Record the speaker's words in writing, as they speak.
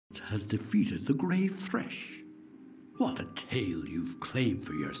has defeated the grave thresh. What a tale you've claimed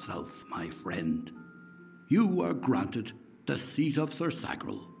for yourself, my friend. You are granted the seat of Sir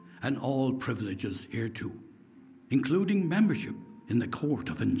Sagril and all privileges hereto, including membership in the Court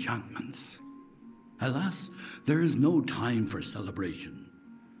of Enchantments. Alas, there is no time for celebration.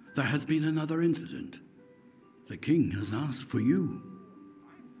 There has been another incident. The king has asked for you.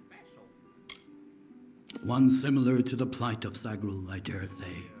 I'm special. One similar to the plight of Sagril, I dare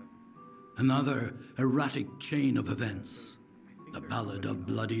say. Another erratic chain of events. The Ballad of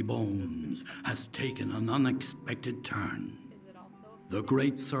Bloody Bones has taken an unexpected turn. The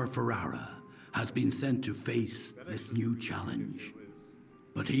great Sir Ferrara has been sent to face this new challenge,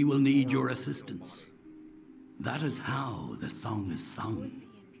 but he will need your assistance. That is how the song is sung.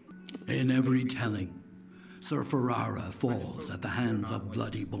 In every telling, Sir Ferrara falls at the hands of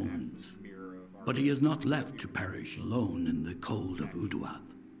Bloody Bones, but he is not left to perish alone in the cold of Uduath.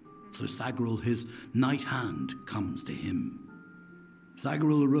 Sir Sagril, his knight hand, comes to him.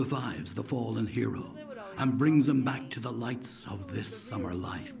 Sagril revives the fallen hero and brings him back to the lights of this summer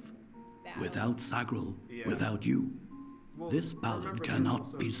life. Without Sagril, without you, this ballad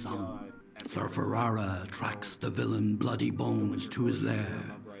cannot be sung. Sir Ferrara tracks the villain Bloody Bones to his lair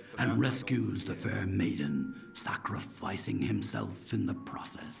and rescues the fair maiden, sacrificing himself in the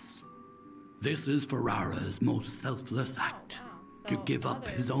process. This is Ferrara's most selfless act, to give up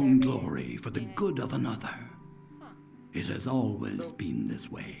his own glory for the good of another. It has always been this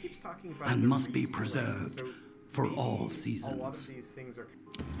way, and must be preserved for all seasons.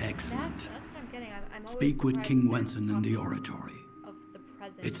 Excellent. That's what I'm getting. I'm always Speak with King Wenson in the talking oratory. of the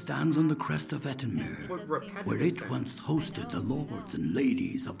present. It stands on the crest of Ettenmere, where it once hosted the lords and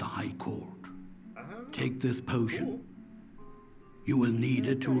ladies of the High Court. Take this potion. You will need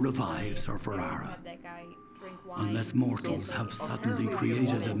it to revive Sir Ferrara. Unless mortals have suddenly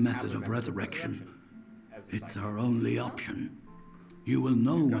created a method of resurrection, it's our only option. You will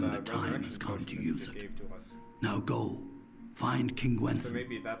know when the time has come to use it. Now go, find King Wenson.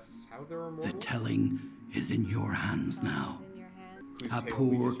 The telling is in your hands now. A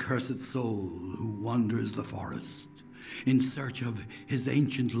poor cursed soul who wanders the forest in search of his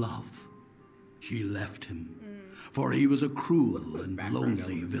ancient love. She left him, for he was a cruel and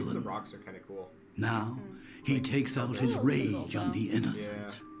lonely villain. Now, he takes out his rage on the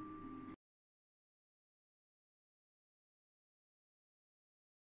innocent.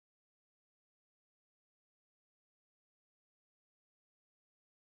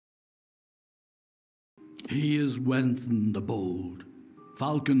 He is Wenson the Bold,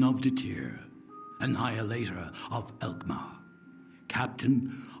 Falcon of Detir, Annihilator of Elkmar,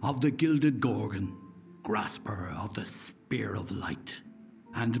 Captain of the Gilded Gorgon, Grasper of the Spear of Light,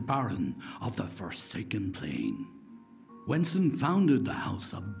 and Baron of the Forsaken Plain. Wenson founded the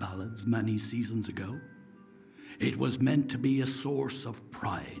House of Ballads many seasons ago. It was meant to be a source of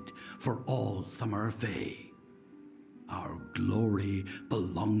pride for all Summer Fae. Our glory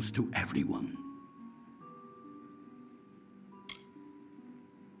belongs to everyone.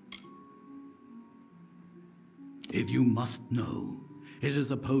 If you must know, it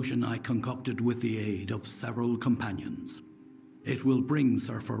is a potion I concocted with the aid of several companions. It will bring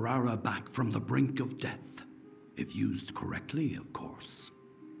Sir Ferrara back from the brink of death, if used correctly, of course.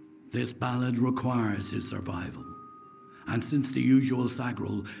 This ballad requires his survival, and since the usual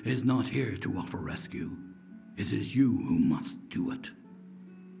Sagril is not here to offer rescue, it is you who must do it.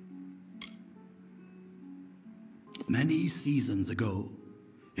 Many seasons ago,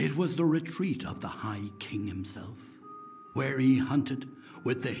 it was the retreat of the High King himself, where he hunted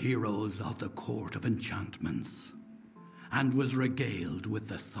with the heroes of the Court of Enchantments, and was regaled with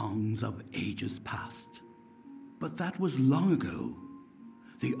the songs of ages past. But that was long ago.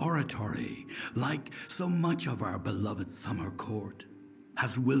 The oratory, like so much of our beloved summer court,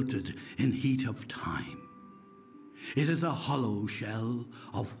 has wilted in heat of time. It is a hollow shell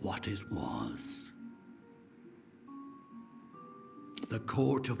of what it was. The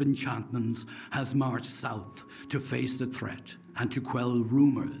Court of Enchantments has marched south to face the threat and to quell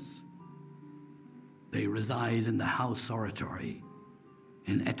rumors. They reside in the House Oratory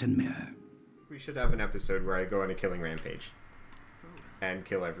in Ettenmere. We should have an episode where I go on a killing rampage and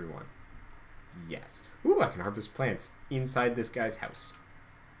kill everyone. Yes. Ooh, I can harvest plants inside this guy's house.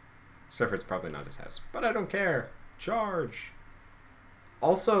 Except for it's probably not his house, but I don't care. Charge.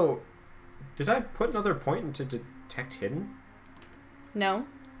 Also, did I put another point into detect hidden? No.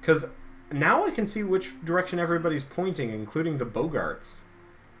 Because now I can see which direction everybody's pointing, including the Bogarts.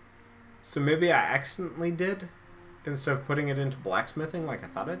 So maybe I accidentally did, instead of putting it into blacksmithing like I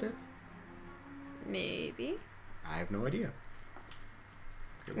thought I did? Maybe. I have no idea.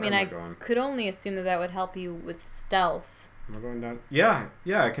 Okay, I where mean, am I going? could only assume that that would help you with stealth. Am I going down? Yeah,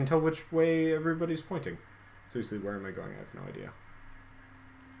 I can tell which way everybody's pointing. Seriously, where am I going? I have no idea.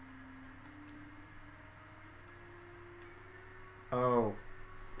 Oh.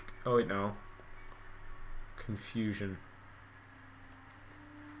 Oh, wait, no. Confusion.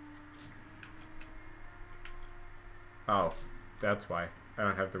 Oh, that's why. I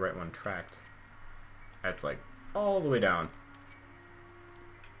don't have the right one tracked. That's like all the way down.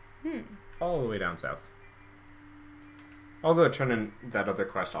 All the way down south. I'll go turn in that other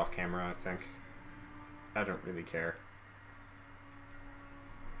quest off camera, I think. I don't really care.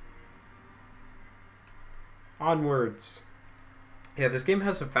 Onwards. Yeah, this game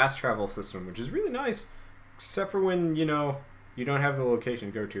has a fast travel system, which is really nice. Except for when, you know, you don't have the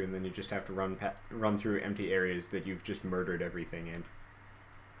location to go to, and then you just have to run through empty areas that you've just murdered everything in.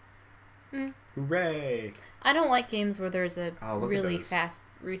 Hooray! I don't like games where there's a look at really those. fast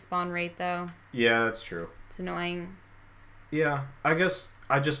respawn rate, though. Yeah, that's true. It's annoying. Yeah, I guess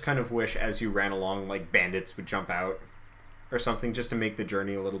I just kind of wish as you ran along, like, bandits would jump out or something just to make the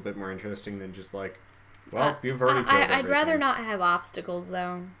journey a little bit more interesting than just like, well, you've already killed everything. I'd rather not have obstacles,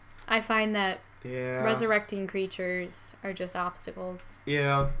 though. I find that resurrecting creatures are just obstacles.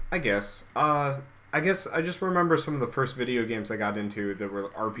 Yeah, I guess. I guess I just remember some of the first video games I got into that were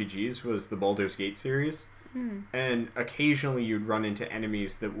RPGs was the Baldur's Gate series. And occasionally you'd run into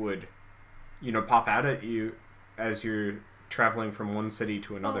enemies that would, you know, pop out at you as you're traveling from one city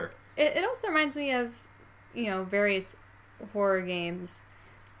to another. Well, it also reminds me of, you know, various horror games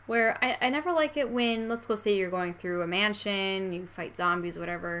where I never like it when, let's go say you're going through a mansion, you fight zombies,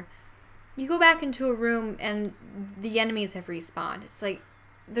 whatever. You go back into a room and the enemies have respawned. It's like,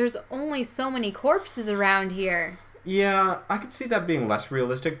 there's only so many corpses around here. Yeah, I could see that being less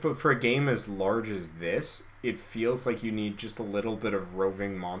realistic, but for a game as large as this, it feels like you need just a little bit of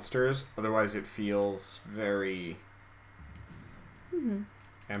roving monsters. Otherwise, it feels very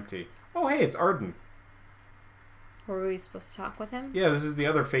empty. Oh, hey, it's Arden. Were we supposed to talk with him? Yeah, this is the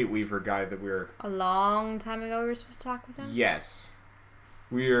other Fate Weaver guy that we're... A long time ago we were supposed to talk with him? Yes.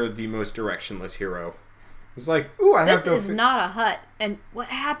 We are the most directionless hero. It's like, ooh, I have to... This is not a hut. And what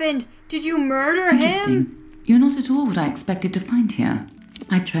happened? Did you murder Interesting. him? You're not at all what I expected to find here.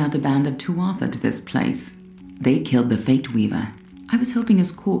 I trailed a band of Tuatha to this place. They killed the Fate Weaver. I was hoping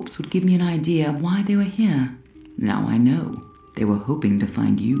his corpse would give me an idea of why they were here. Now I know. They were hoping to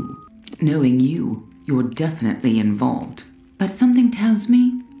find you. Knowing you, you're definitely involved. But something tells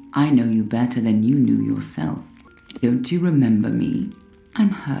me I know you better than you knew yourself. Don't you remember me? I'm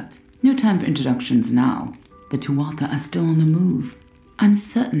hurt. No time for introductions now. The Tuatha are still on the move. I'm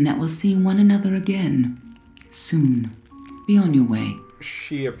certain that we'll see one another again. Soon. Be on your way.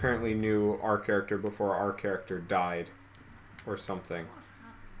 She apparently knew our character before our character died. Or something.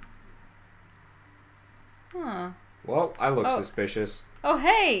 Huh. Well, I look suspicious. Oh,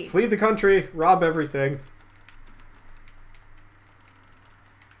 hey! Flee the country! Rob everything!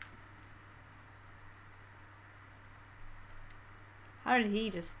 How did he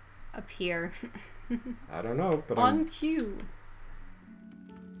just appear? I don't know, but On cue.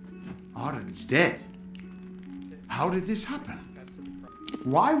 Arden's dead. How did this happen?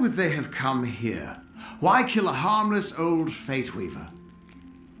 Why would they have come here? Why kill a harmless old Fate Weaver?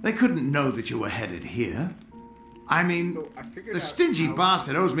 They couldn't know that you were headed here. I mean, So I figured the out stingy how-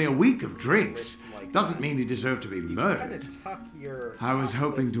 bastard owes me a week of drinks. Like Doesn't that. mean he deserved to be murdered. I was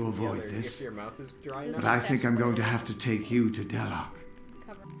hoping to avoid this, If your mouth is dry but enough. I think I'm going to have to take you to Delok.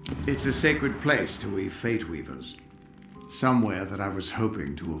 It's a sacred place to we Fate Weavers. Somewhere that I was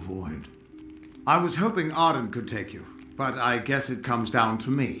hoping to avoid. I was hoping Arden could take you, but I guess it comes down to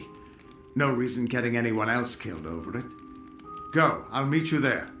me. No reason getting anyone else killed over it. Go, I'll meet you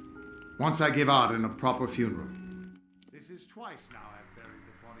there. Once I give Arden a proper funeral. This is twice now I've buried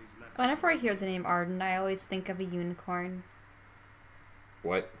the bodies left. Whenever I hear the name Arden, I always think of a unicorn.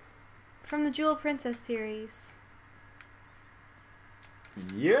 What? From the Jewel Princess series.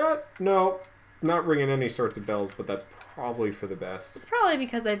 Yeah, no. Not ringing any sorts of bells, but that's probably for the best. It's probably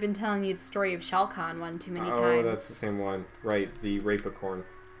because I've been telling you the story of Shao Kahn one too many times. Oh, that's the same one. Right, the Rapicorn.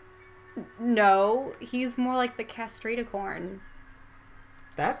 No, he's more like the Castratacorn.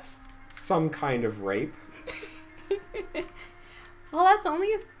 That's some kind of rape. Well, that's only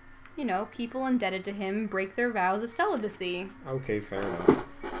if, you know, people indebted to him break their vows of celibacy. Okay, fair enough.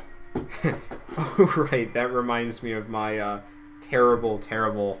 Oh, right, that reminds me of my terrible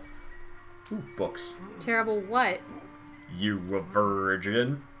books. Terrible what? You a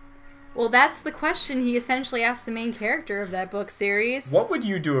virgin? Well, that's the question he essentially asked the main character of that book series. What would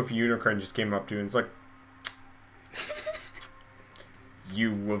you do if a unicorn just came up to you and it's like,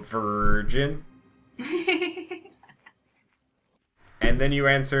 you a virgin? And then you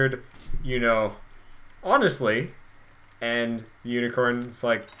answered, honestly. And the unicorn's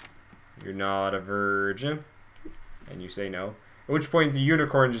like, you're not a virgin. And you say no. At which point the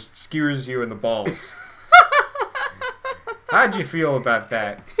unicorn just skewers you in the balls. How'd you feel about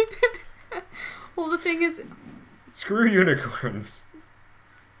that? Well, the thing is... Screw unicorns.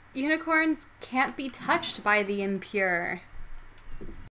 Unicorns can't be touched by the impure.